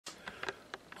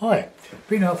Hi,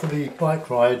 been out for the bike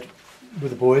ride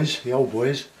with the boys, the old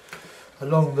boys,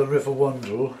 along the River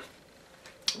Wandle,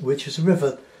 which is a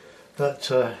river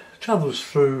that travels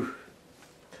through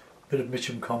a bit of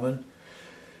Mitcham Common,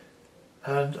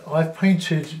 and I've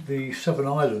painted the 7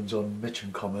 islands on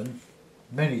Mitcham Common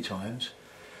many times.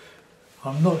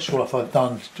 I'm not sure if I've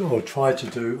done or tried to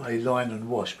do a line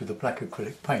and wash with a black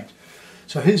acrylic paint.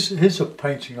 So here's a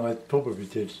painting I probably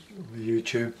did with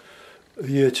YouTube a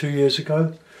year, 2 years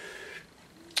ago.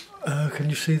 Can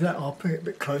you see that? I'll bring it a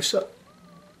bit closer.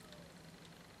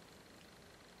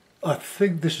 I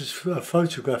think this is a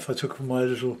photograph I took from my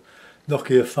little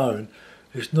Nokia phone.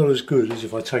 It's not as good as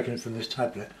if I'd taken it from this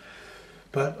tablet.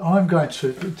 But I'm going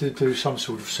to do some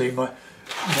sort of scene. My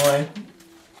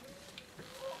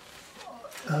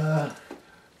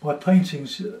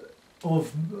paintings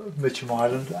of Mitcham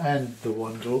Island and the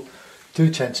Wandle do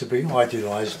tend to be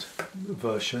idealised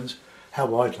versions,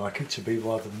 how I'd like it to be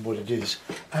rather than what it is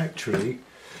actually,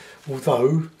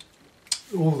 although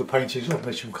all the paintings of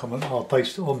Mitcham Common are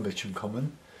based on Mitcham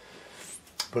Common,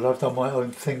 but I've done my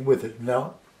own thing with it.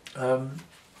 Now, I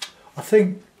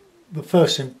think the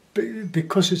first thing,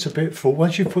 because it's a bit full,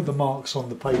 once you put the marks on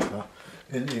the paper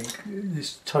in ink,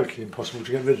 it's totally impossible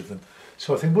to get rid of them.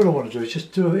 So I think what I want to do is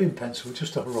just do it in pencil,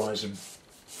 just a horizon.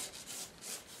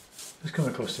 Just come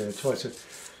across there, try to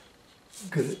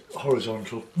get it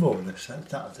horizontal, more or less,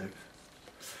 that'll do.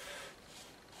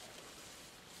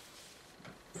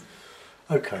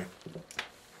 Okay,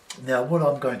 now what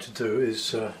I'm going to do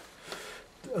is a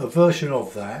version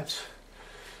of that,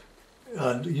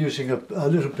 and using a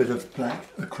little bit of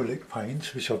black acrylic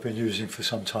paint, which I've been using for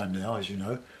some time now, as you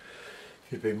know, if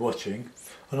you've been watching.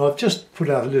 And I've just put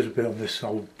out a little bit on this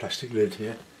old plastic lid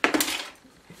here,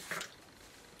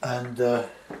 and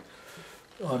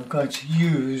I'm going to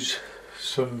use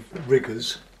some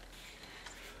riggers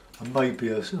and maybe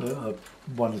a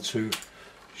 1 or 2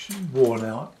 worn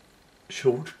out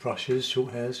short brushes,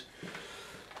 short hairs.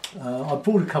 I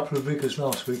bought a couple of riggers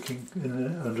last week in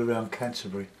and around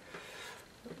Canterbury.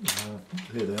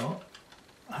 Here they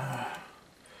are.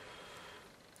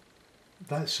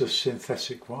 That's a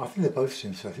synthetic one. I think they're both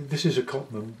synthetic. This is a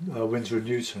Cotman Winsor &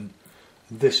 Newton,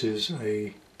 and this is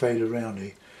a Daler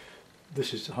Rowney.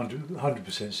 This is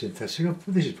 100% synthetic.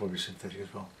 This is probably synthetic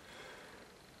as well.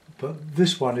 But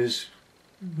this one is,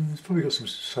 it's probably got some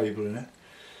sable in it.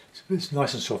 It's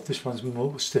nice and soft. This one's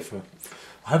more stiffer.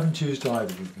 I haven't used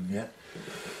either of them yet.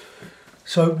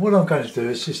 So what I'm going to do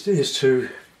is to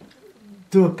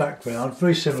do a background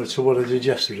very similar to what I did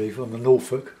yesterday on the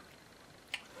Norfolk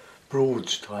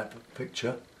Broads type of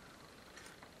picture.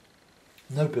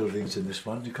 No buildings in this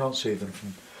one. You can't see them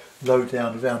from low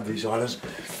down around these islands.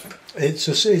 It's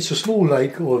a small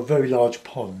lake or a very large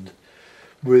pond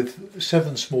with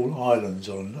 7 small islands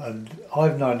on, and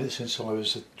I've known it since I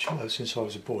was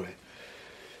a boy,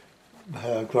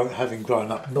 having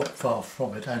grown up not far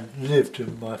from it and lived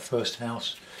in my first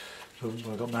house when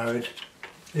I got married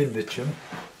in Mitcham.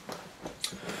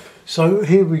 So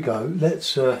here we go.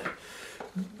 Let's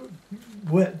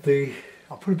wet the.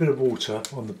 I'll put a bit of water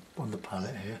on the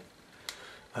palette here,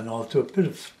 and I'll do a bit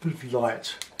of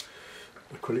light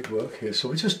acrylic work here. So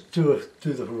we just do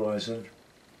the horizon.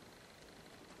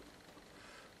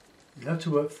 You have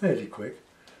to work fairly quick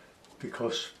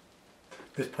because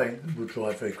this paint will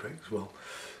dry very quick as well.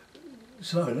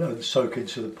 So and soak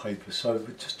into the paper. So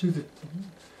we just do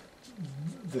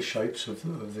the shapes of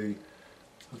the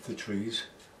trees,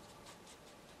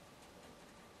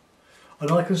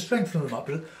 and I can strengthen them up,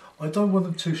 but I don't want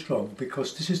them too strong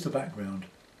because this is the background.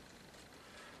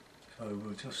 So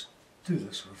we'll just do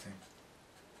this sort of thing,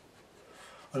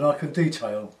 and I can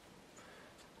detail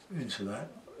into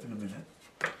that in a minute.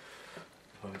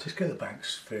 So I'll just get the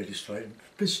banks fairly straight, a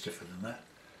bit stiffer than that.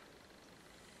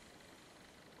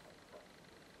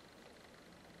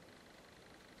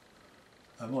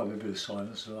 There might be a bit of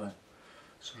silence as I'm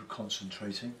sort of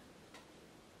concentrating.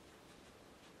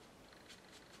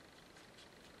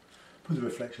 Put the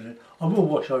reflection in. I will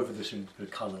wash over this into a bit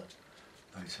of colour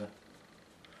later.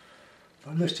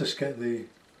 But let's just get the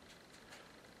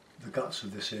guts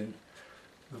of this in.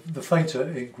 The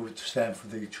fainter ink would stand for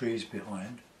the trees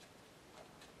behind.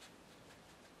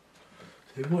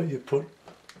 So what you put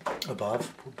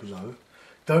above, put below.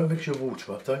 Don't mix your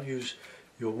water up. Don't use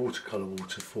your watercolour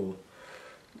water for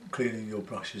cleaning your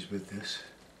brushes with this.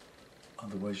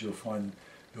 Otherwise you'll find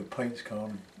your paint's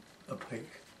gone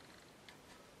opaque.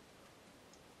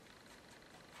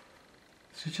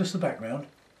 So it's just the background.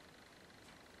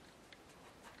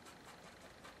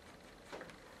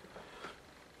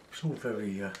 It's all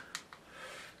very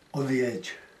on the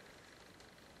edge.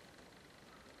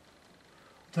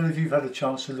 don't know if you've had a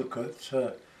chance to look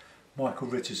at Michael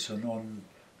Richardson on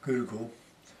Google.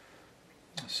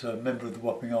 He's a member of the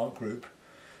Wapping Art Group,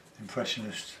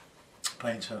 impressionist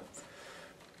painter.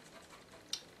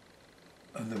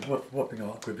 And the Wapping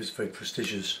Art Group is a very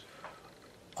prestigious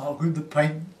art group that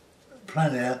paint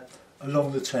plein air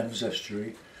along the Thames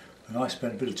estuary. And I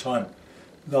spent a bit of time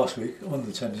last week on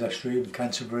the Thames estuary in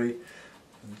Canterbury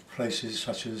and places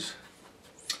such as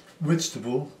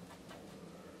Whitstable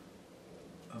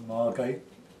and Margate,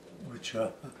 which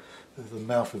are the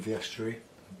mouth of the estuary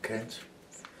in Kent.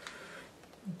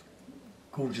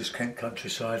 Gorgeous Kent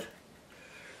countryside.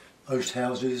 Oast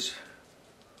houses.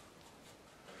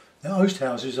 Now oast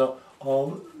houses are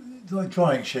like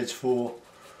drying sheds for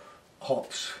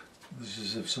hops. This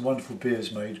is some wonderful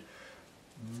beers made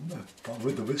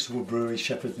with the Whitstable Brewery,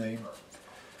 Shepherd Neame.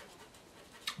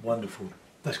 Wonderful.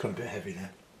 That's got a bit heavy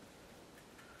there.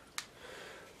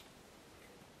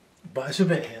 But it's a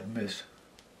bit hit and miss.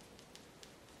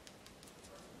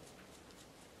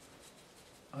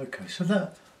 Okay, so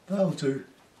that'll do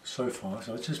so far.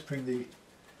 So I'll just bring the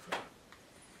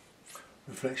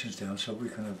reflections down so we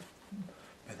can have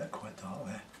made that quite dark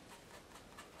there.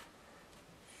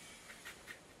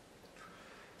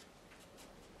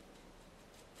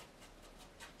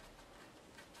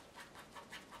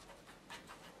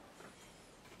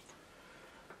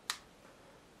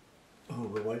 Oh,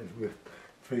 we're a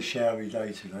very showery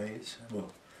day today. It's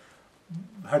well,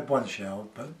 had one shower,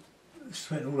 but it's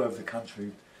threatened all over the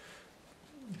country.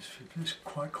 It's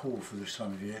quite cool for this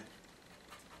time of year.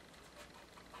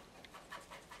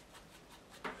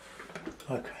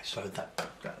 Okay, so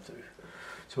that'll do.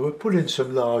 So we'll put in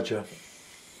some larger.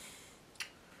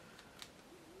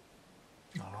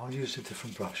 I'll use a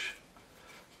different brush.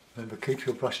 Remember, keep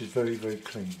your brushes very, very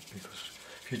clean, because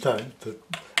if you don't, the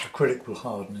acrylic will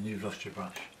harden and you've lost your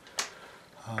brush.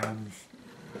 I'll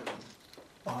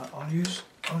use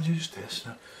this.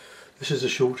 Now, this is a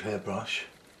short hair brush,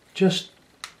 just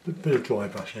a bit of dry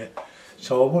brush here.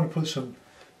 So I want to put some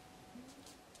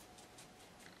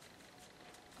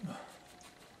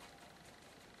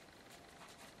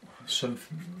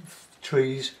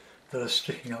trees that are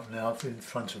sticking up now in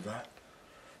front of that,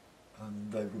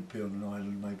 and they would be on an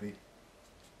island maybe.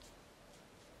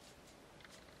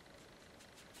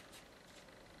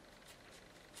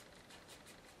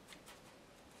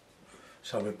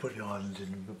 So we'll put the island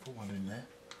in and we'll put one in there.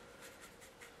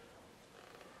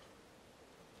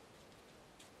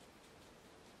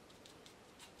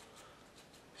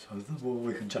 So well,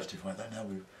 we can justify that now.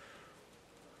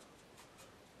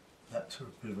 That's a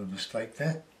bit of a mistake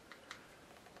there.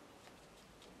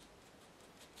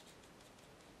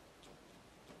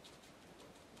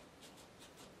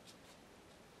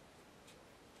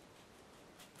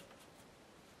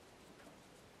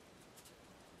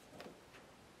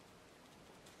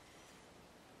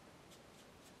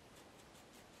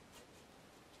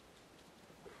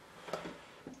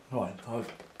 Right, I've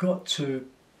got to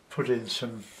put in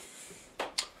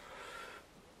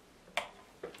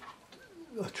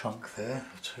a trunk there,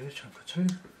 a chunk or two.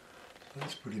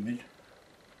 Let's put him in.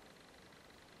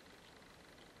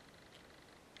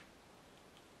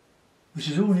 Which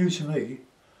is all new to me.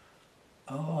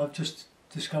 I've just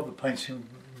discovered painting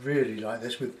really like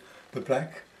this with the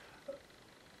black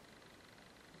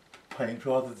paint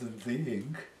rather than the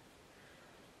ink.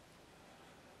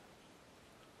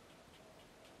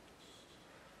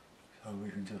 So we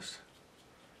can just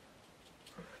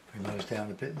bring those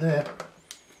down a bit there.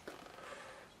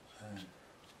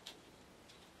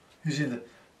 Using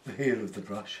the heel of the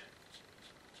brush.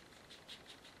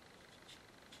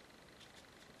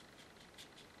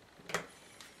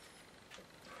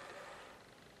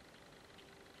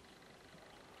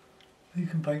 You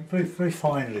can paint very, very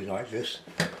finely like this.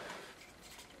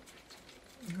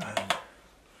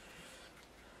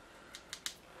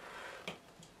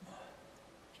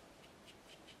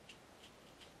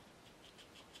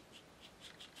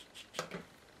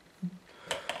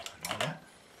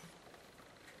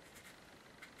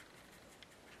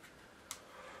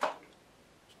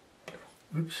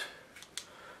 Oops,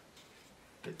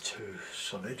 a bit too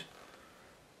solid.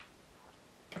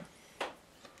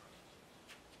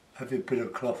 Have a bit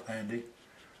of cloth handy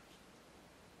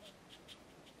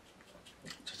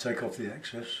to take off the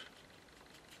excess.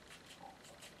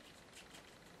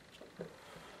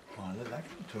 I'll let that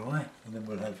dry, and then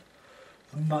we'll have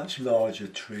a much larger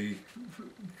tree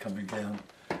coming down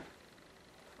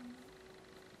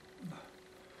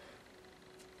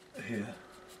here.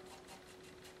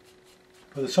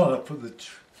 By the time I put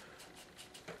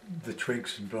the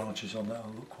twigs and branches on, that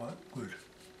will look quite good.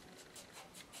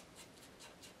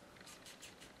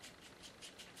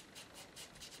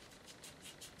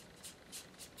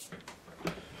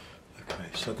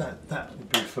 so that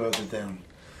would be further down.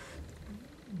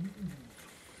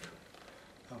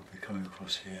 That would be coming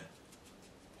across here.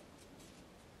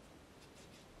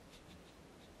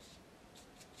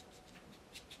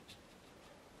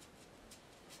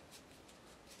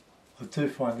 I do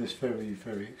find this very,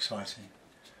 very exciting.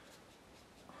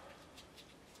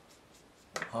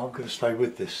 I'm going to stay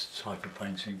with this type of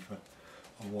painting for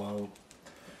a while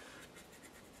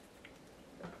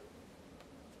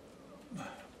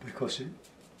because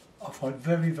I find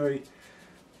very, very,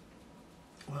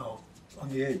 well, on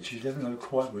the edge. You never know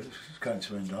quite where it's going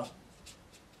to end up.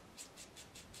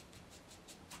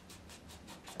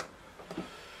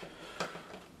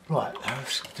 Right,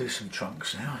 let's do some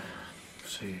trunks now.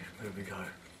 See where we go.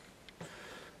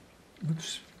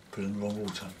 Oops, put in the wrong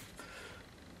water.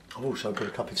 I've also got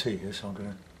a cup of tea here, so I'm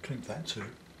going to drink that too.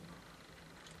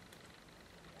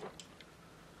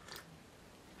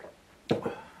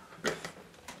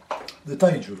 The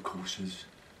danger, of course, is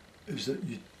that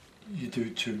you do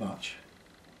too much.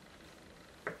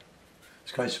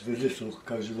 It's a case of a little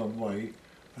goes a long way,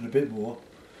 and a bit more,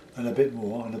 and a bit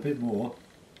more, and a bit more.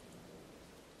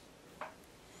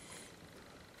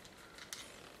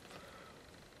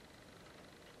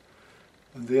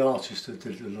 And the artist that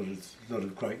did a lot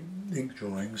of great ink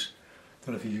drawings, I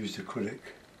don't know if he used acrylic,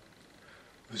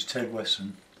 was Ted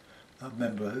Wesson. I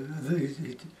remember,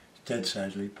 he's dead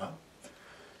sadly, but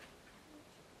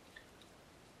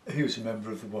he was a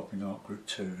member of the Wapping Art Group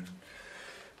too. And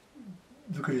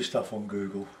look at his stuff on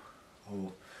Google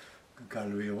or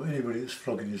gallery, or anybody that's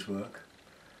flogging his work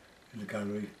in the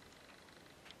gallery,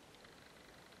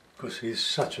 because he's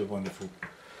such a wonderful,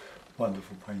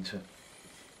 wonderful painter.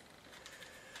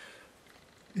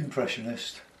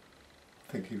 Impressionist.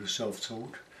 I think he was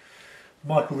self-taught.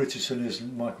 Michael Richardson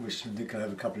isn't. Michael Richardson did go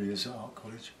have a couple of years at art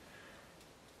college.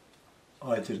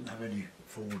 I didn't have any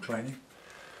formal training.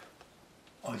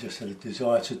 I just had a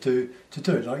desire to do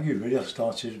it like you really. I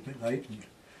started a bit late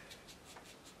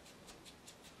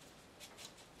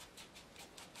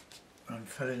and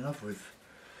fell in love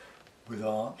with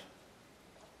art.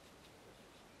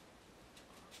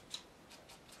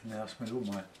 And now I spend all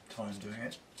my time doing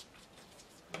it.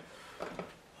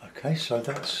 Okay, so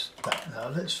that's that. Now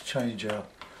let's change our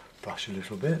brush a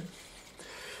little bit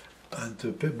and do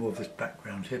a bit more of this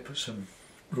background here. Put some,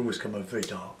 we'll always come over very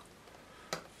dark.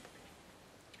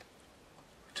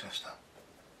 Test that.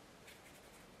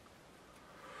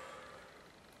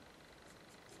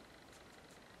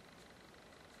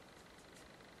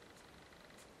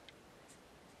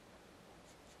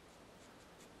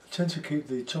 I tend to keep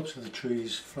the tops of the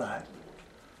trees flat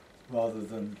rather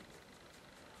than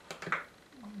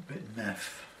a bit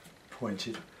naff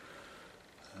pointed.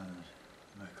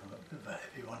 Make a bit of a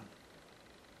heavy one.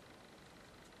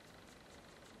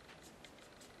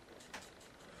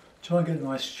 Try and get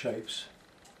nice shapes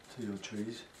to your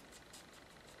trees,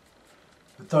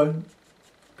 but don't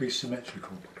be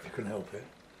symmetrical if you can help it.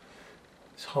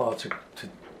 It's hard to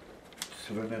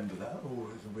remember that. Oh,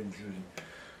 the wind's really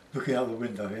looking out the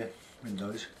window here.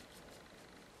 Windows.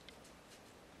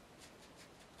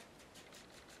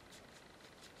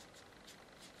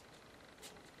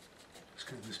 Let's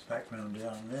get this background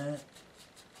down there.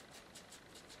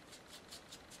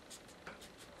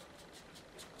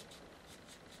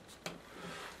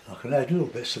 I can add little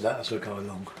bits of that as I go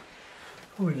along.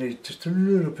 We need just a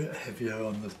little bit heavier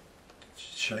on the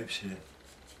shapes here.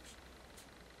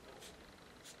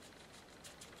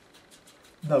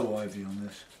 No ivy on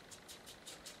this.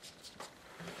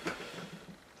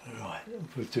 Right,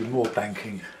 we'll do more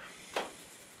banking.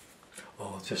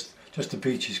 Oh, just the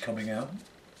beaches coming out,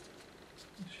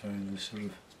 showing the sort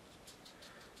of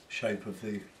shape of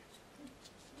the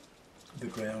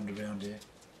ground around here.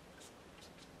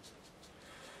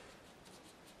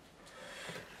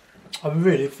 I mean,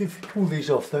 really, if you pull these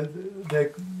off,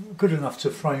 they're good enough to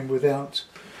frame without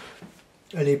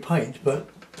any paint, but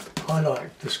I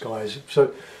like the skies,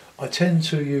 so I tend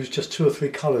to use just 2 or 3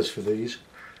 colours for these.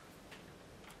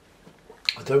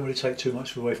 I don't really take too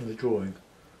much away from the drawing,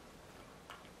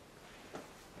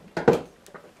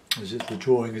 as if the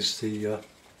drawing is the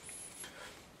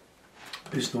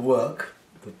work,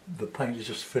 the paint is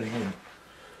just filling in.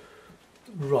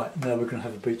 Right, now we're going to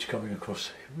have a beach coming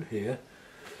across here.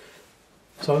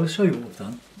 So I'll show you what I've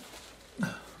done.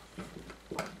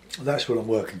 That's what I'm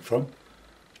working from,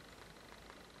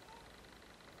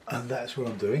 and that's what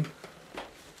I'm doing,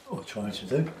 or trying to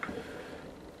do.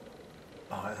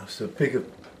 Alright, that's a bit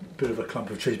of a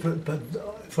clump of trees, but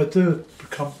if I do a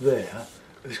clump there,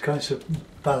 it's going to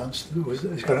balance,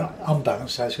 it's going to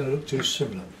unbalance that, it's going to look too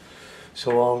similar.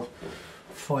 So I'll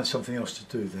find something else to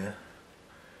do there.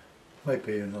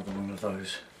 Maybe another one of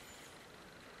those.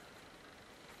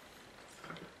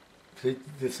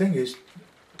 The thing is,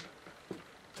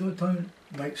 don't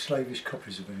make slavish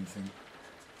copies of anything.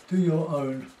 Do your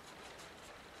own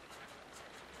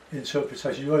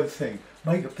interpretation, your own thing.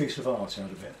 Make a piece of art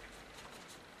out of it.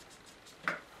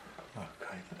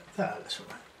 Okay, that's all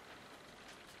right.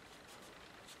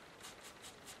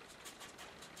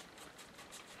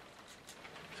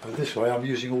 So this way I'm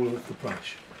using all of the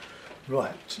brush.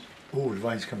 Right, the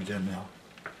rain's coming down now.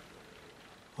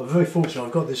 I'm very fortunate,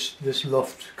 I've got this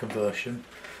loft conversion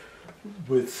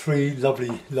with 3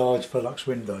 lovely large Velux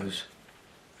windows.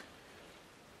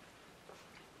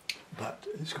 But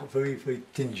it's got very, very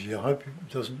dingy. I hope it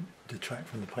doesn't detract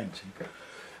from the painting.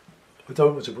 I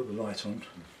don't want to put the light on.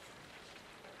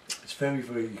 It's very,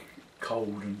 very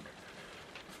cold and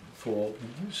for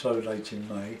so late in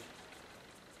May.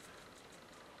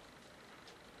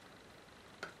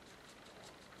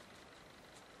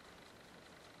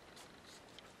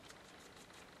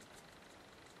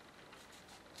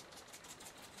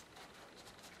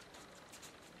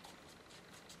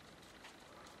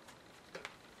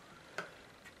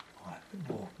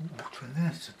 More water in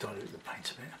there to dilute the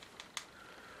paint a bit.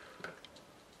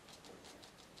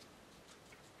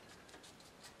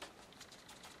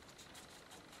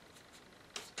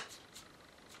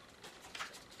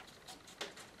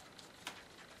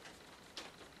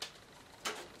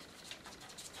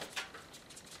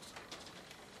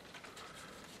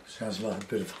 Sounds like a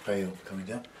bit of hail coming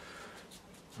down.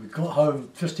 We got home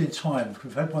just in time.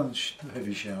 We've had one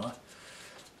heavy shower.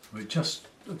 I just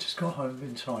got home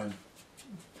in time.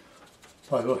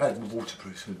 I had my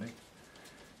waterproofs with me,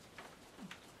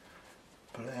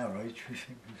 but at our age we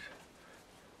think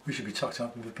we should be tucked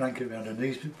up with a blanket around our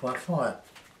knees by a fire.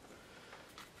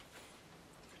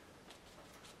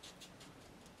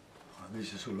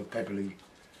 This is sort of pebbly,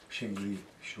 shingly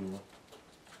shore.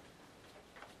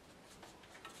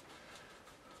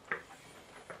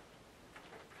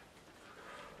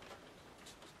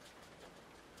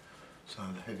 So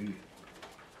the heavy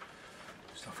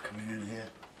stuff coming in here.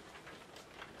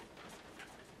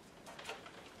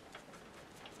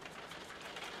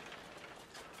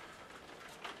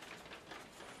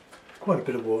 Quite a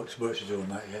bit of work to do on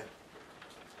that yet.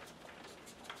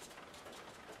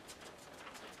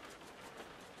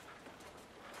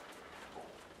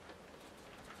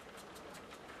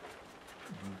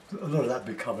 A lot of that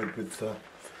will be covered with a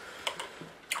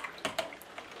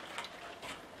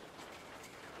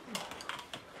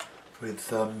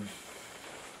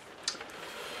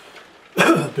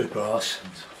bit of grass.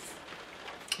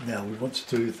 And now we want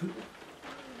to do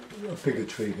a bigger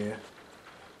tree here,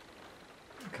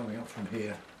 coming up from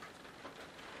here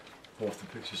off the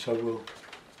picture, so we'll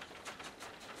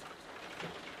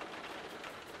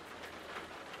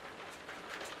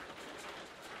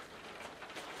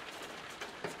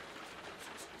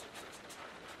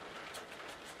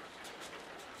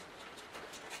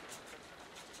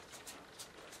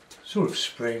sort of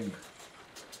spring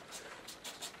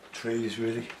trees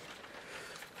really,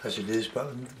 as it is, but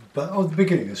at the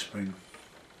beginning of spring.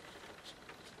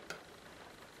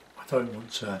 I don't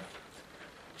want to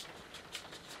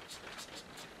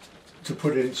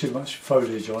put in too much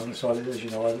foliage on, so as you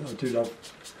know, I do love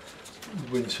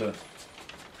winter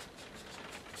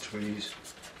trees.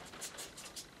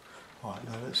 Right,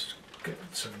 now let's get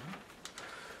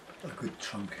a good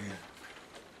trunk here.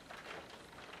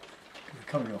 We're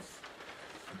coming off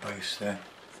the base there,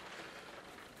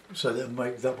 so that'll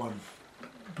make that one,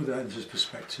 put that into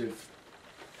perspective.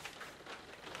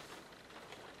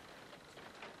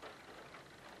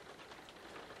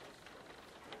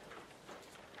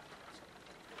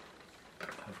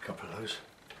 Have a couple of those.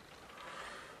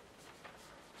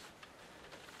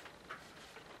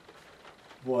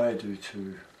 Why do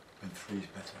 2 and 3 is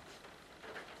better?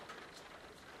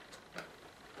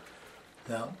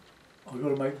 Now, I've got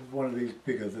to make one of these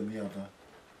bigger than the other.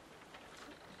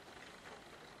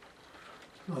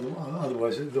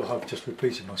 Otherwise I've just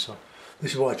repeated myself.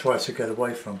 This is what I try to get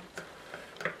away from.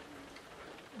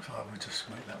 So I will just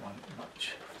make that one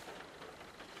much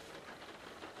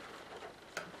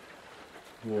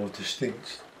more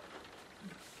distinct.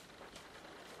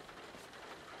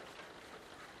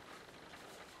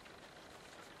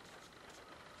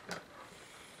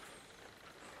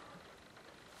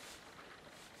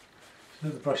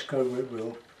 Let the brush go where it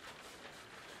will.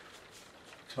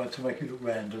 Try to make it look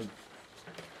random.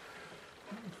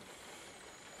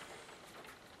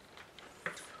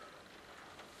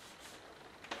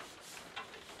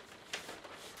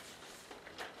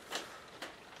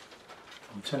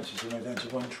 I'm tempted to make that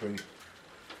into one tree.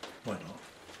 Why not?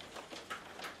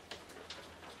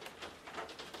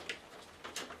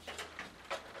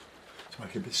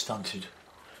 make it a bit stunted,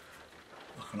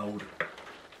 like an old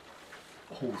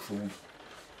hawthorn.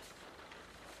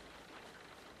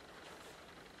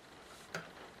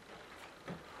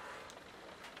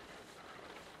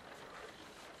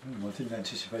 I didn't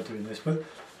anticipate doing this, but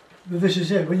this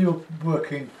is it. When you're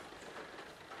working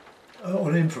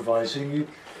on improvising, you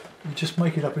just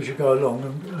make it up as you go along,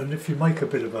 and if you make a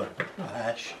bit of a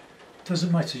hash, it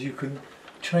doesn't matter. You can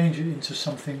change it into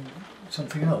something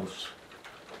else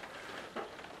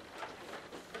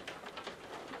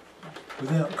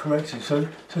without correcting. So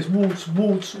it's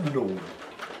warts and all.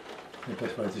 The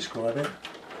best way to describe it.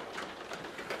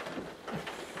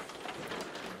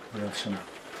 We have some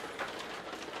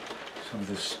of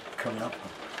this coming up.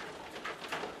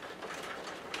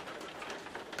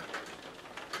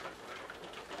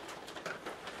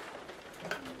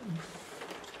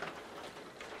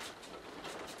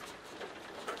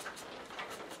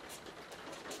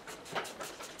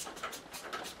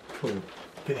 Probably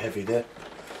a bit heavy there,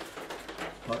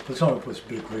 but someone puts a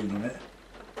bit of green on it.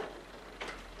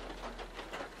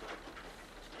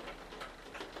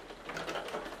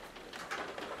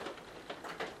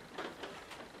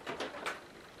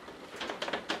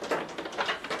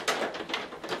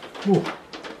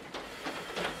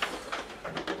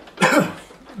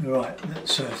 Right,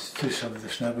 let's do some of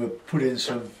this now. We'll put in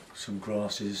some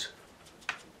grasses,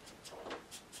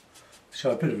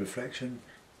 show a bit of reflection.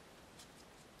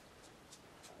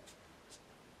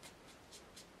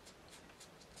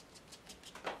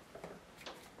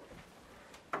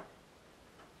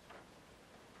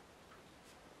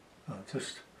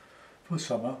 Just put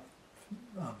some up,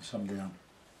 some down.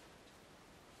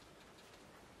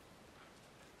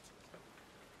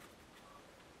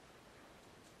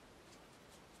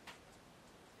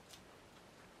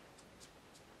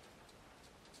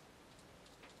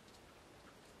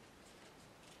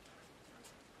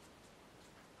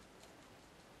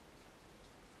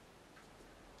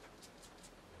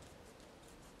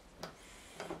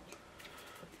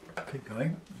 Keep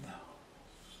going.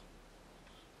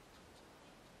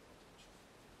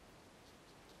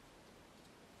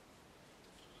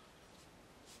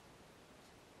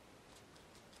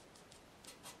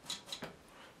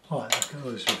 Right, I've got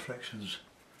those reflections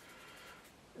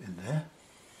in there.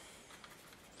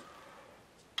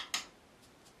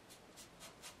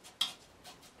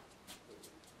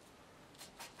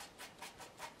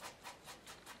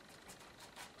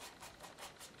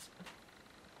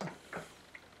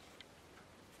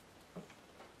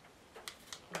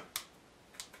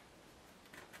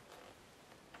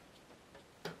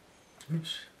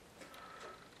 Oops.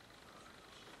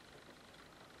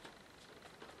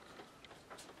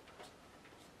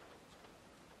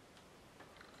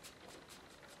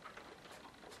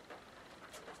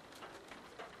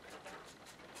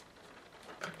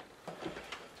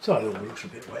 So it all looks a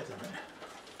bit wet, doesn't it?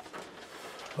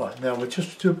 Right, now we'll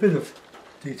just do a bit of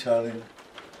detailing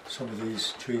some of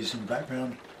these trees in the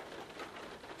background.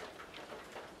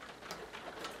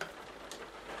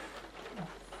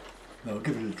 Now I'll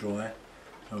give it a dry,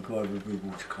 I'll go over with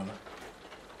watercolour.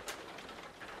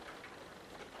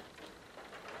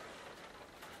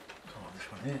 Oh,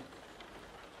 this one here.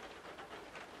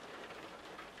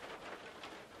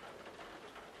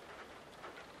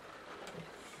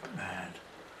 And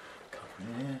cover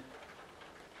in here.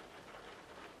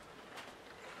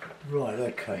 Right,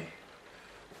 okay.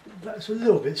 That's a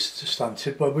little bit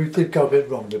stunted, but we did go a bit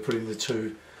wrong. They're putting the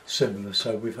two similar,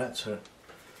 so we've had to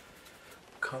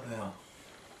cut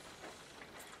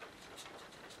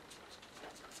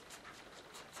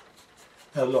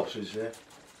our losses there.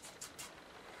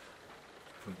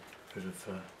 Put a bit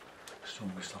of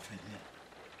stronger stuff in here.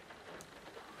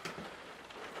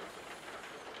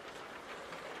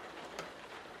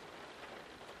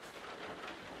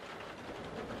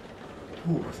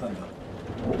 Ooh, thunder.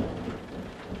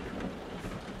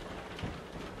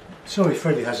 Sorry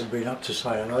Freddie hasn't been up to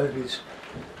say hello.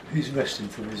 He's resting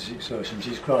from his exertions.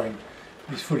 He's growing,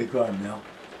 he's fully grown now,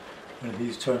 and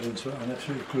he's turned into an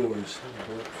absolutely glorious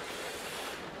little boy.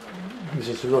 Gives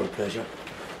us a lot of pleasure.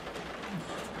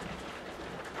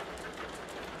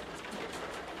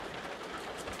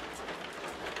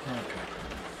 Okay,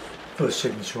 put a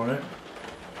signature on it.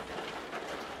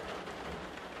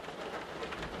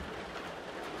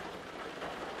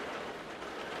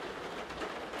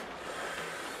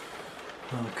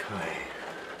 Okay,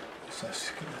 so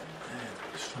let's get that there,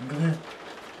 a bit stronger there.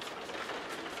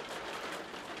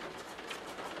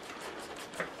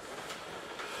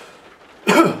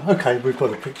 Okay, we've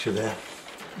got a picture there.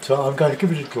 So I'm going to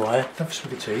give it a dry, have a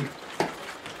swig of tea.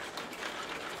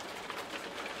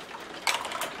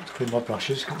 Let's clean my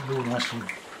brushes, get them all nice and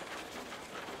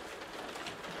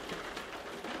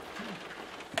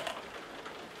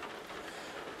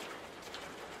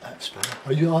That's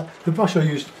better. The brush I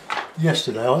used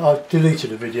yesterday, I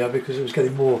deleted a video because it was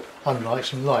getting more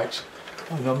unlikes and likes.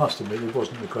 And I must admit it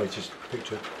wasn't the greatest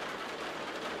picture.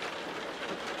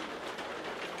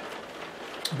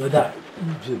 But that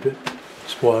was a bit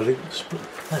spoiling.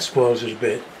 That spoils it a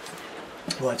bit.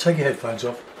 Right, take your headphones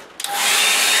off.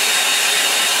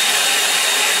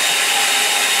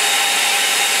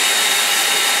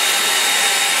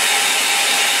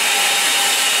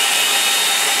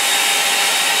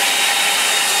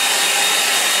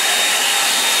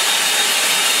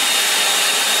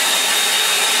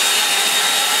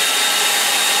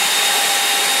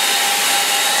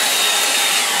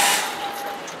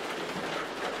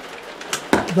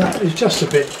 That is just a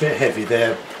bit heavy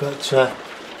there, but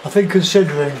I think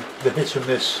considering the hit and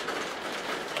miss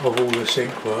of all this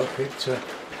ink work, it's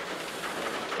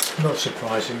not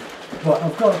surprising. Right,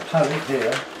 I've got a palette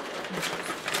here,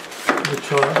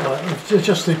 which it's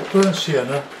just the burnt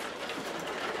sienna,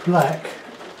 black,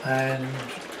 and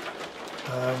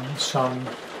some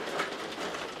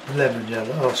lemon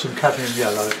yellow, or some cadmium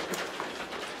yellow.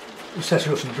 It's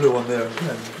actually got some blue on there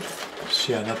and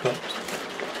sienna, but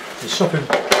it's sopping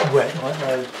wet.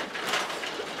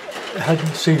 I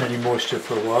hadn't seen any moisture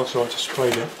for a while, so I just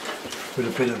sprayed it with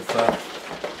a bit of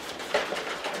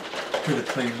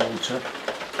clean water.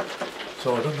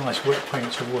 So I've got nice wet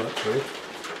paint to work with.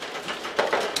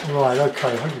 Right,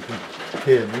 okay, I hope you can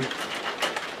hear me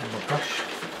on my brush.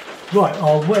 Right,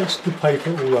 I'll wet the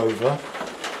paper all over.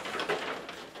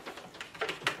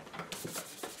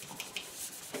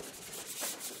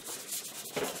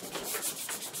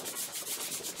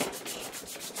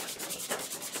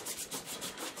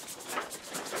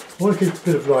 I want to keep a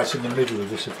bit of light in the middle of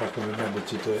this if I can remember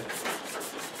to do it.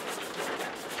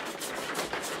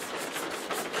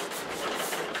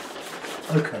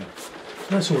 Okay,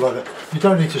 that's all over. You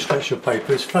don't need to stretch your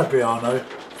paper. It's Fabriano,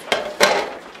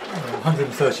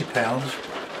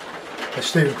 £130. As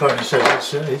Stephen Cronin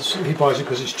says, he buys it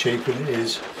because it's cheap, and it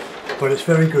is, but it's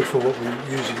very good for what we're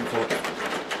using it for.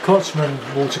 Cotsman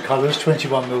watercolours,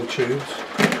 21mm tubes.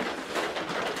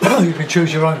 You can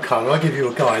choose your own colour. I give you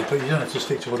a guide, but you don't have to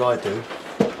stick to what I do.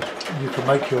 You can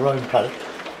make your own palette.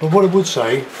 But what I would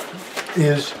say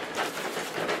is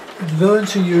learn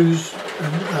to use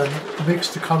and mix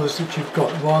the colours that you've got,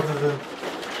 rather than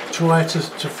try to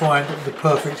find the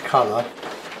perfect colour.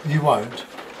 You won't.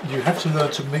 You have to learn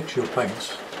to mix your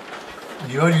paints.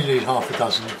 You only need half a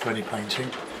dozen for any painting,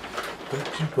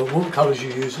 but what colours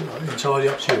you use are entirely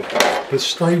up to you. But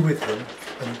stay with them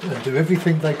and do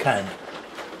everything they can.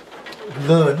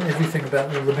 Learn everything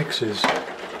about all the mixes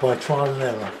by trial and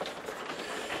error.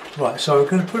 Right, so we're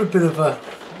going to put a bit of a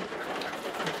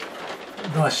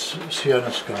nice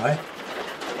sienna sky.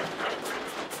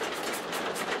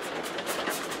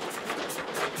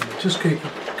 And just keep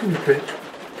it a bit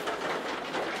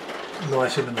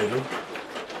light in the middle.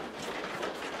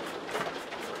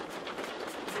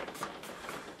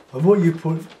 And what you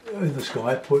put in the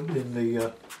sky, put in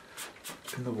the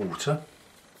water.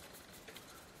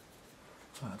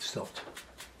 Oh, it stopped.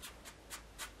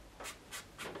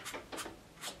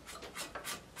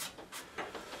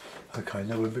 Okay,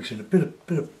 now we're mixing a bit of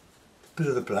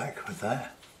the black with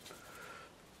that.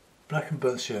 Black and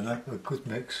burnt sienna, a good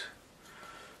mix.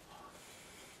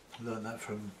 I learned that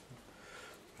from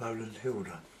Roland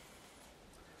Hilda.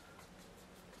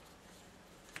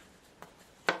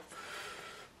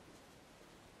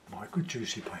 My good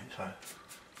juicy paint, so.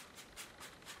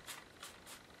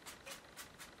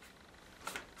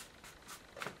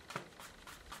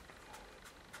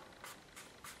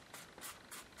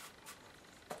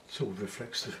 Sort of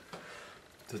reflects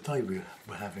the day we're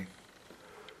having.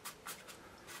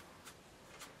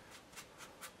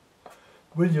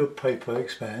 When your paper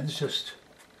expands, just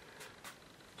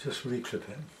reclip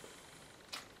it.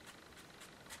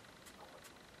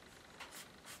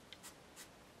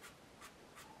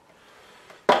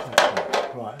 Okay,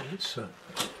 right, let's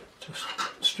just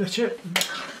stretch it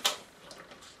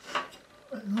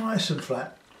nice and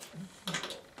flat.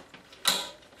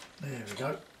 There we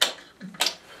go.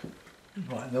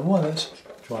 Right, now while that's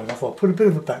drying off, I'll put a bit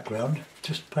of a background,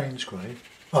 just Payne's grey,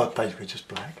 just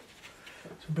black,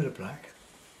 so a bit of black,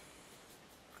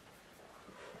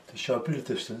 to show a bit of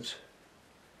distance.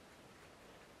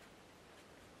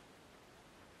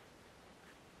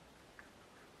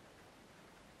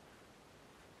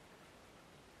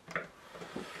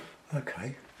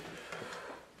 Okay,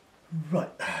 right.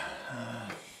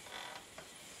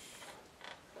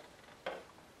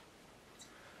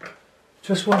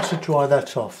 Just want to dry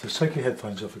that off. Let's take your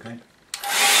headphones off again.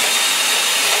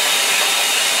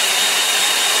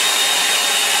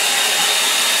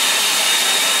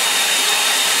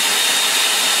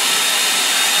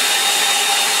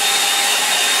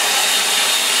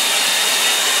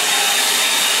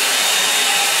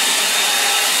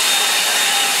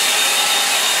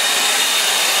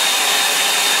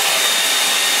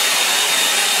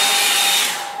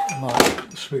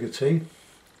 swig of tea.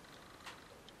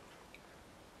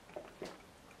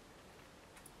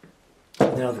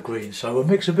 Now the green. So we'll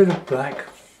mix a bit of black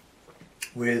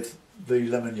with the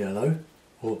lemon yellow,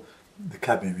 or the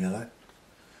cadmium yellow.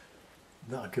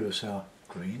 That'll give us our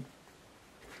green.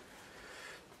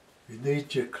 You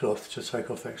need your cloth to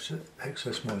take off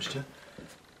excess moisture.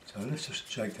 So let's just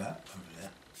shake that over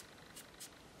there.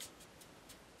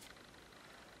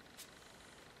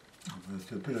 And there's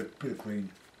a bit of green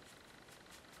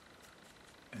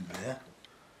in there.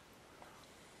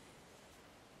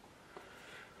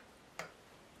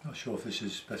 Not sure if this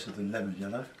is better than lemon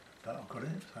yellow, but I've got it,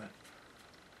 so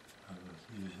I'll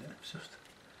use it. Just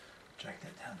drag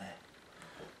that down there.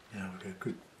 Now we've got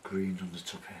good green on the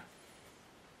top here.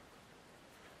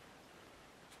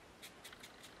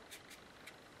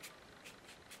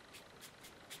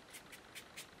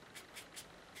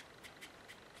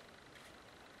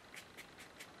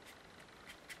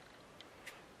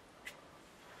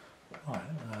 Right,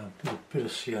 bit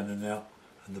of sienna now,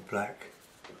 and the black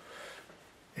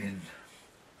in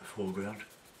the foreground.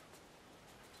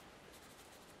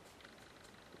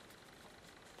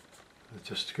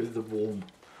 Just to get the warm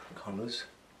colours.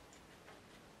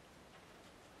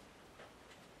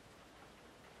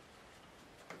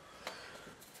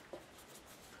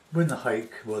 When the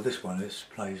hake, well this one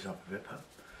plays up a bit, but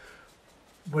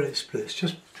when it splits,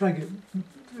 just drag it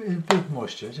in a bit of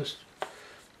moisture, just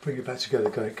bring it back together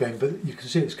again, but you can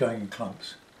see it's going in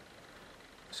clumps.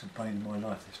 It's a pain in my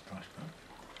life, this brush, but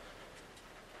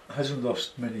it hasn't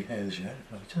lost many hairs yet,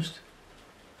 but just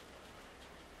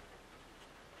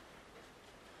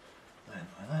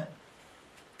like that.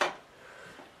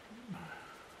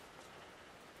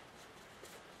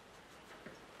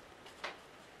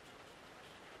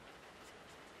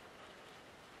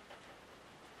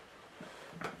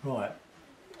 Right,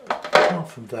 apart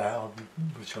from that,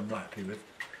 which I'm not happy with,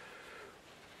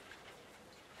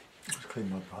 let's clean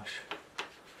my brush.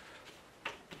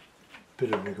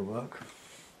 Bit of rigger work.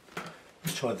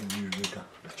 Let's try the new rigger.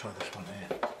 Let's try this one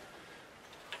here.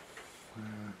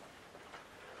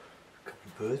 A couple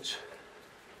of birds.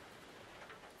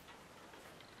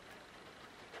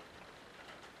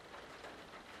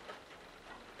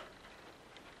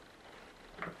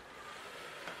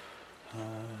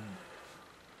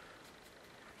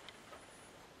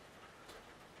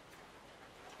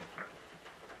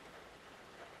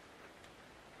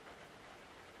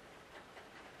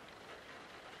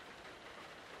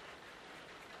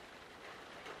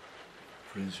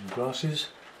 Put in some grasses.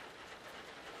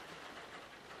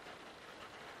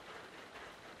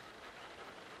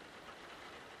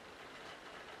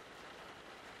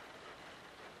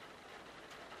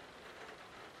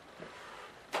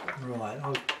 Right,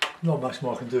 not much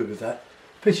more I can do with that.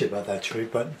 Pity about that tree,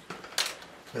 but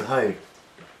hey,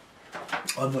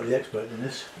 I'm not the expert in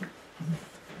this.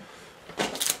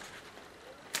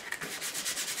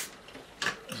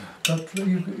 But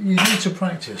you need to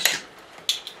practice.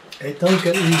 It does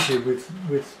get easier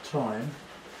with time,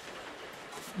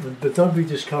 but don't be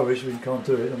discouraged when you can't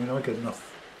do it. I mean, I make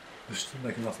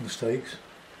enough mistakes.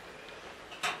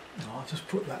 I'll just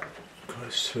put that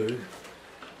close through.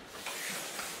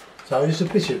 So there's a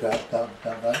pity about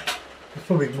that. It's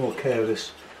probably more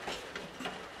careless,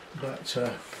 but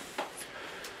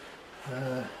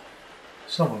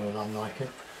someone will unlike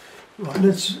it. Right,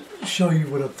 let's show you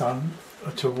what I've done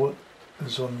to what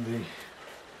is on the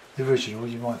original.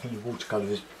 You might think the watercolour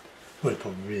is, well it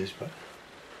probably is, but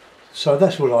so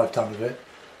that's what I've done with it.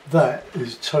 That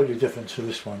is totally different to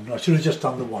this one. I should have just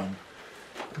done the one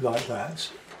like that.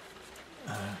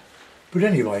 But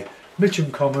anyway,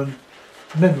 Mitcham Common,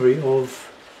 memory of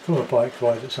from a bike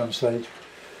ride at some stage.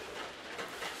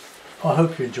 I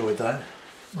hope you enjoyed that.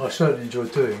 I certainly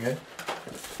enjoyed doing it.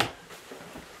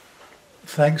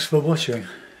 Thanks for watching.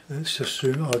 Let's just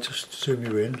zoom. I'll just zoom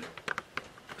you in.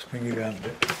 Let's bring you around a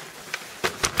bit.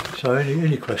 So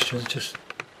any questions, just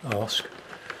ask.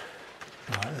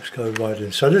 Right, let's go right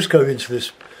in. So let's go into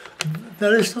this. Now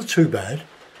it's not too bad,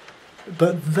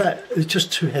 but that is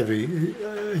just too heavy.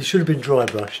 It should have been dry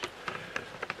brushed,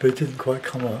 but it didn't quite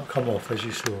come off as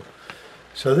you saw.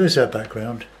 So there's our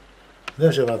background.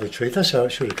 There's our other tree. That's how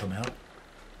it should have come out.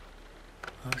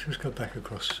 Let's just go back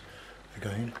across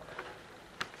again.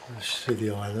 Let's see the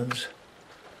islands.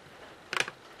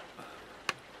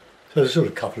 So there's sort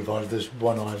of a couple of islands. There's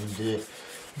one island here,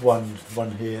 one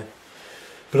here.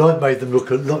 But I've made them look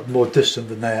a lot more distant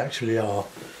than they actually are.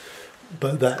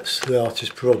 But that's the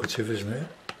artist's prerogative, isn't it?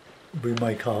 We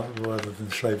make art rather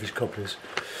than slavish copies.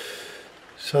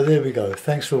 So there we go.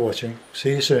 Thanks for watching.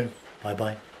 See you soon. Bye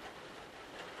bye.